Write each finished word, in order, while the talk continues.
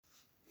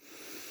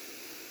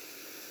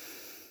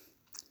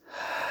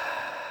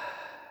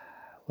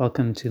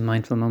Welcome to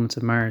Mindful Moments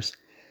of Mars.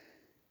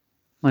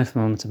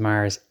 Mindful Moments of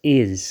Mars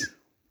is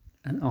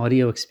an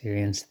audio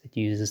experience that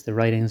uses the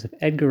writings of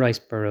Edgar Rice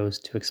Burroughs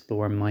to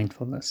explore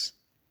mindfulness.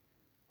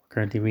 We're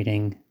currently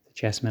reading The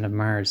Chessmen of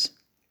Mars,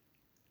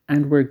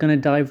 and we're going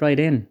to dive right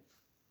in.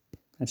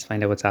 Let's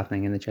find out what's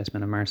happening in The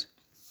Chessmen of Mars.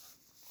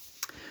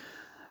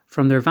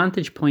 From their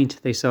vantage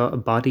point, they saw a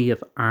body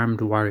of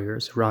armed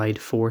warriors ride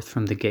forth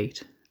from the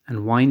gate,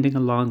 and winding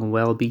along a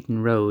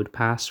well-beaten road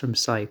pass from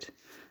sight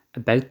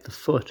about the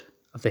foot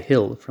of the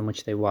hill from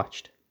which they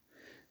watched.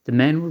 The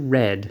men were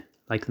red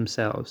like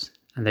themselves,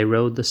 and they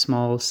rode the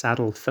small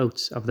saddled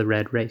thoats of the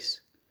red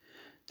race.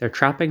 Their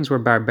trappings were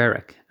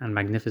barbaric and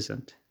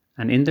magnificent,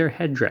 and in their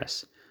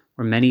headdress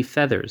were many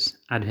feathers,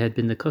 as had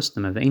been the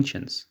custom of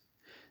ancients.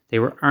 They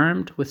were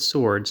armed with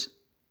swords.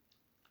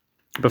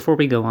 Before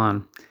we go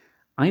on,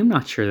 I'm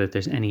not sure that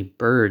there's any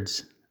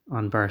birds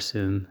on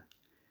Barsoom,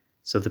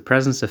 so the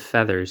presence of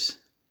feathers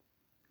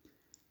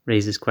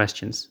raises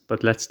questions,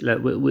 but let's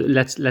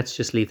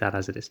just leave that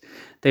as it is.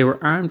 They were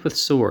armed with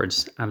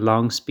swords and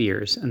long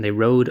spears, and they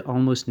rode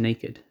almost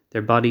naked,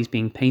 their bodies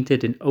being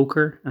painted in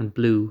ochre and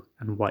blue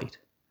and white.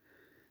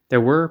 There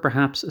were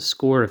perhaps a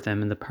score of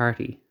them in the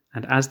party,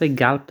 and as they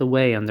galloped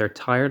away on their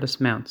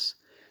tireless mounts,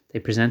 they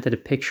presented a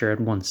picture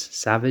at once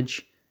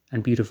savage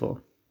and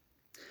beautiful.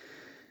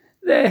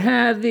 "They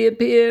have the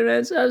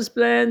appearance of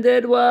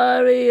splendid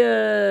warriors,"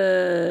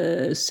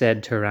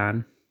 said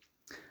Turan.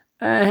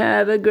 "I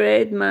have a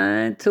great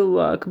mind to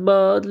walk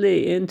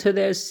boldly into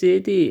their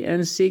city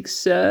and seek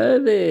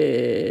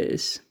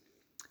service."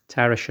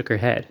 Tara shook her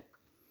head.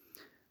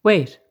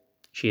 "Wait,"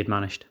 she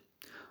admonished.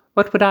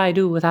 "What would I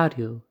do without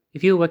you?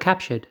 If you were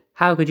captured,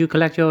 how could you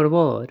collect your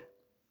reward?"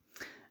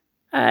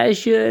 "I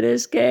should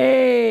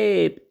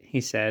escape,"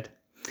 he said.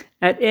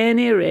 "At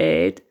any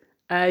rate,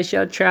 I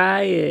shall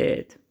try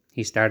it."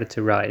 He started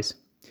to rise.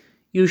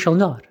 "You shall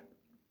not,"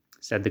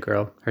 said the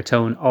girl, her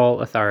tone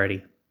all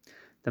authority.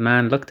 The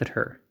man looked at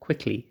her,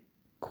 quickly,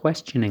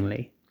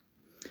 questioningly.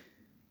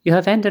 "You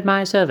have ended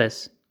my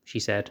service," she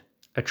said,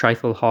 a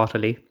trifle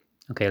haughtily.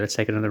 Okay, let's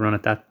take another run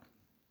at that.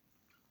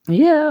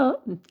 "Yeah."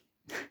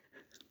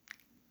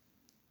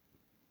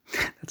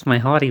 That's my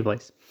haughty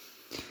voice.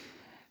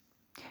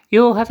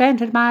 "You have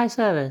ended my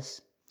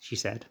service," she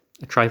said,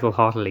 a trifle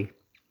haughtily.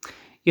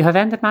 "You have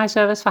ended my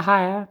service for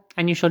hire,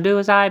 and you shall do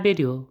as I bid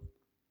you."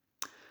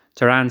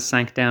 Turan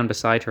sank down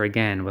beside her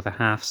again with a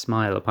half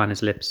smile upon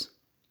his lips.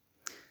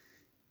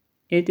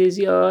 "It is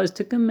yours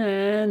to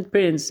command,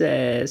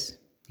 princess,"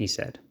 he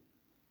said.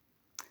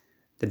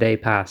 The day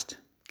passed.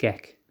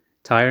 Gek,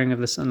 tiring of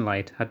the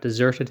sunlight, had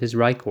deserted his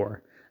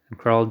Rykor and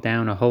crawled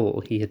down a hole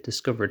he had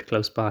discovered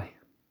close by.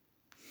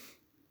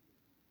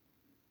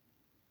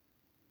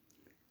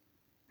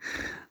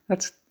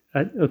 That's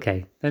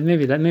okay.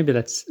 Maybe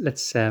let's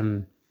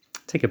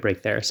take a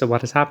break there. So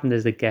what has happened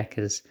is that Gek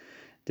has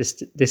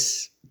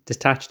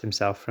detached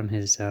himself from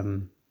his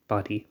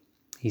body.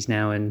 He's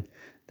now in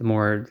the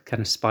more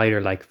kind of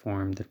spider-like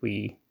form that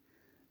we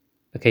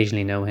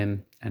occasionally know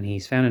him, and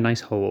he's found a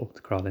nice hole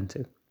to crawl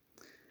into.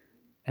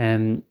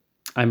 I'm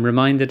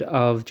reminded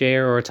of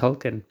J.R.R.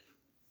 Tolkien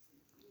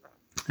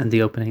and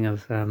the opening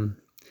of The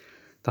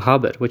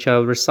Hobbit, which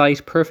I'll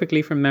recite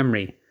perfectly from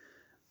memory.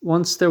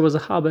 Once there was a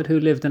hobbit who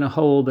lived in a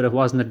hole, but it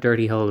wasn't a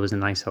dirty hole, it was a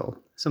nice hole.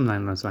 Something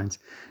along those lines.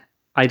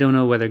 I don't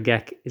know whether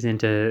Gek is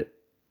into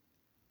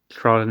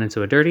crawling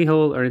into a dirty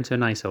hole or into a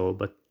nice hole,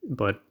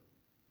 but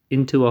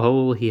into a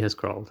hole he has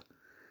crawled.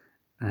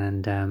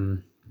 And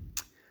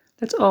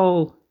let's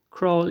all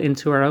crawl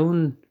into our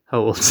own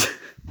holes.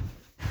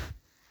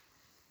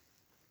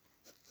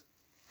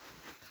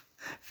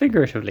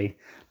 Figuratively,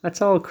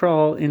 let's all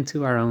crawl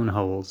into our own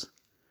holes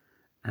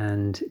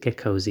and get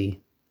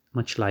cozy,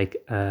 much like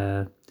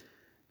a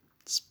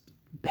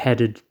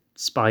headed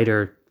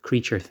spider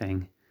creature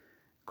thing.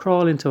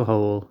 Crawl into a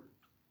hole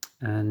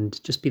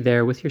and just be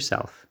there with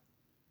yourself,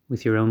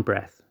 with your own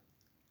breath,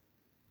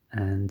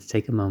 and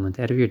take a moment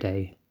out of your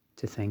day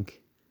to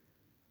think,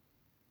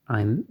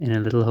 I'm in a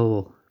little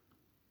hole.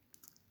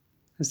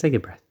 Let's take a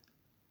breath.